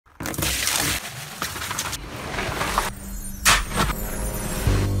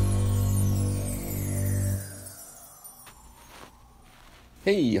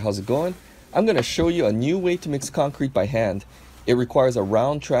Hey, how's it going? I'm going to show you a new way to mix concrete by hand. It requires a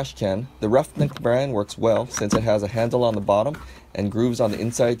round trash can. The roughneck brand works well since it has a handle on the bottom and grooves on the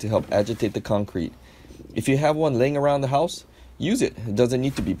inside to help agitate the concrete. If you have one laying around the house, use it. It doesn't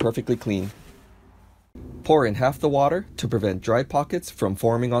need to be perfectly clean. Pour in half the water to prevent dry pockets from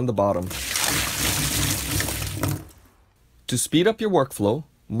forming on the bottom. To speed up your workflow,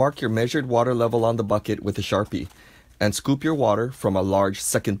 mark your measured water level on the bucket with a Sharpie and scoop your water from a large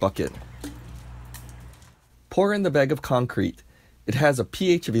second bucket. Pour in the bag of concrete. It has a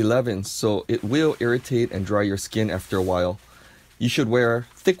pH of 11, so it will irritate and dry your skin after a while. You should wear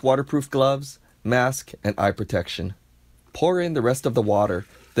thick waterproof gloves, mask, and eye protection. Pour in the rest of the water,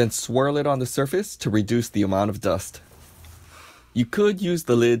 then swirl it on the surface to reduce the amount of dust. You could use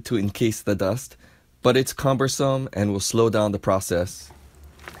the lid to encase the dust, but it's cumbersome and will slow down the process.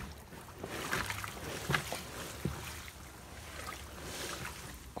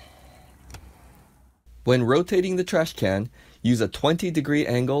 When rotating the trash can, use a 20-degree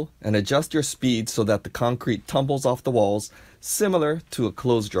angle and adjust your speed so that the concrete tumbles off the walls, similar to a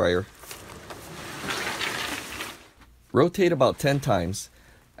clothes dryer. Rotate about 10 times.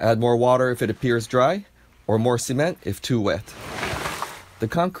 Add more water if it appears dry, or more cement if too wet. The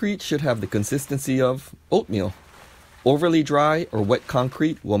concrete should have the consistency of oatmeal. Overly dry or wet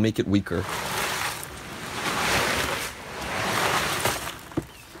concrete will make it weaker.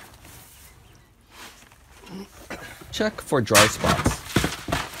 Check for dry spots.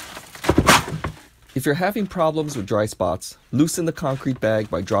 If you're having problems with dry spots, loosen the concrete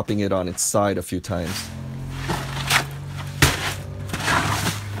bag by dropping it on its side a few times.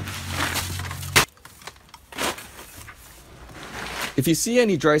 If you see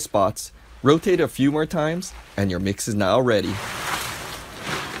any dry spots, rotate a few more times and your mix is now ready.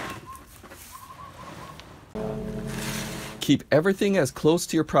 Keep everything as close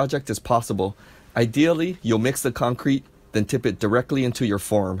to your project as possible. Ideally, you'll mix the concrete, then tip it directly into your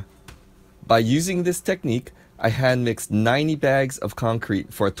form. By using this technique, I hand mixed 90 bags of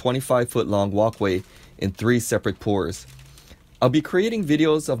concrete for a 25-foot long walkway in 3 separate pours. I'll be creating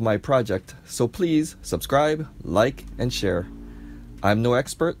videos of my project, so please subscribe, like, and share. I'm no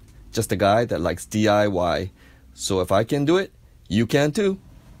expert, just a guy that likes DIY. So if I can do it, you can too.